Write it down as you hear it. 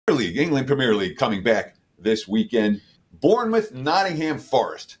League, England Premier League, coming back this weekend. Bournemouth, Nottingham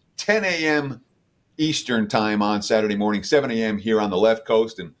Forest, 10 a.m. Eastern time on Saturday morning, 7 a.m. here on the left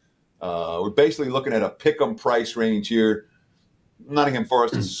coast. And we're basically looking at a pick-em price range here. Nottingham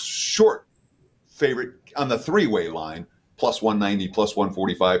Forest is short favorite on the three-way line, plus 190, plus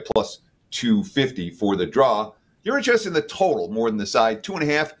 145, plus 250 for the draw. You're interested in the total more than the side.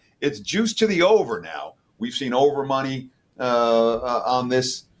 2.5, it's juiced to the over now. We've seen over money on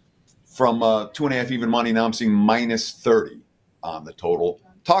this from 2.5 even money. Now I'm seeing minus 30 on the total.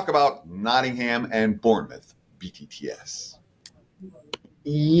 Talk about Nottingham and Bournemouth, BTTS.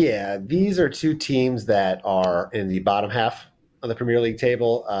 Yeah, these are two teams that are in the bottom half on the Premier League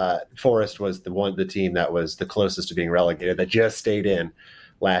table. Forest was the team that was the closest to being relegated, that just stayed in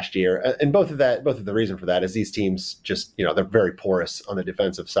last year. And both of the reason for that is these teams just, they're very porous on the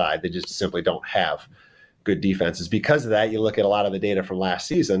defensive side. They just simply don't have good defenses. Because of that, you look at a lot of the data from last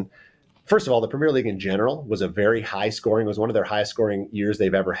season. First of all, the Premier League in general was a very high scoring, was one of their highest scoring years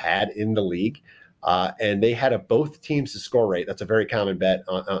they've ever had in the league. And they had a both teams to score rate. That's a very common bet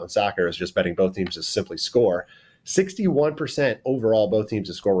on soccer, is just betting both teams to simply score. 61% overall both teams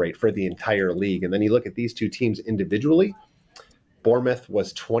to score rate for the entire league. And then you look at these two teams individually. Bournemouth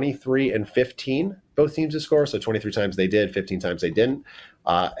was 23 and 15, both teams to score. So 23 times they did, 15 times they didn't.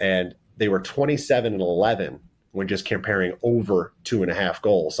 And they were 27 and 11 when just comparing over 2.5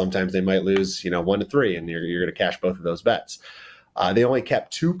 goals. Sometimes they might lose, 1-3, and you're going to cash both of those bets. They only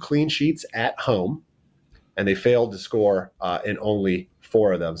kept 2 clean sheets at home, and they failed to score in only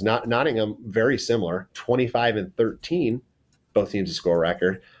 4 of those. Nottingham, very similar, 25 and 13, both teams to score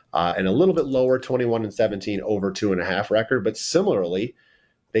record, and a little bit lower, 21 and 17, over 2.5 record. But similarly,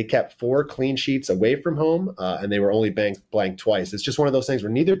 they kept 4 clean sheets away from home, and they were only blanked twice. It's just one of those things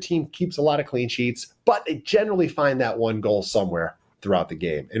where neither team keeps a lot of clean sheets, but they generally find that one goal somewhere throughout the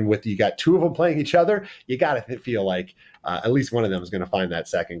game. And with you got 2 of them playing each other, you got to feel like at least one of them is going to find that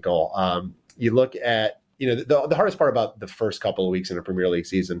second goal. You look at, the hardest part about the first couple of weeks in a Premier League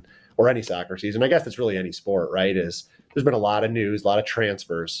season, or any soccer season, I guess it's really any sport, right, is there's been a lot of news, a lot of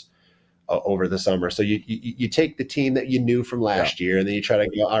transfers over the summer. So you take the team that you knew from last year, and then you try to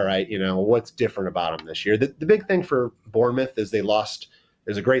go, all right, what's different about them this year? The big thing for Bournemouth is they lost. It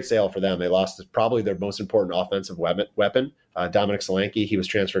was a great sale for them. They lost probably their most important offensive weapon, Dominic Solanke. He was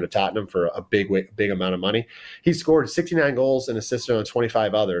transferred to Tottenham for a big amount of money. He scored 69 goals and assisted on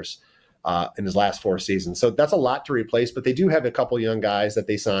 25 others in his last 4 seasons. So that's a lot to replace, but they do have a couple young guys that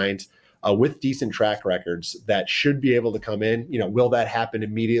they signed with decent track records that should be able to come in. Will that happen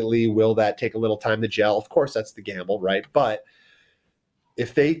immediately? Will that take a little time to gel? Of course, that's the gamble, right? But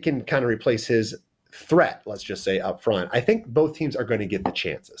if they can kind of replace his threat, let's just say up front, I think both teams are going to get the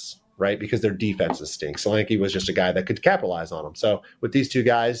chances, right? Because their defenses stink. Solanke was just a guy that could capitalize on them. So with these two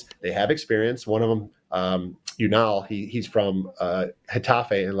guys, they have experience. One of them, Unal, he's from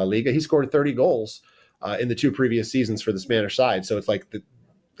Getafe in La Liga. He scored 30 goals in the 2 previous seasons for the Spanish side. So it's like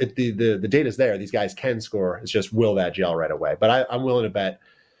the data's there. These guys can score. It's just, will that gel right away? But I'm willing to bet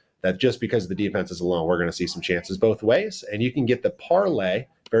that just because of the defenses alone, we're going to see some chances both ways. And you can get the parlay,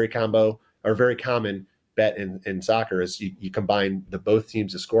 very common bet in soccer, is you combine the both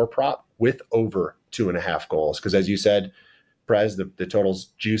teams to score prop with over 2.5 goals. Because as you said, Prez, the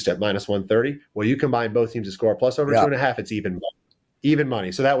total's juiced at minus 130. Well, you combine both teams to score plus over 2.5, it's even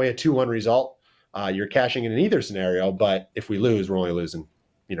money. So that way, a 2-1 result, you're cashing in either scenario. But if we lose, we're only losing,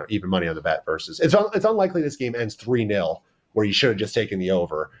 even money on the bet versus it's unlikely this game ends 3-0 where you should have just taken the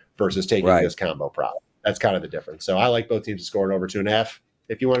over versus taking this combo prop. That's kind of the difference. So I like both teams to score an over 2.5.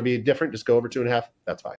 If you want to be different, just go over 2.5. That's fine.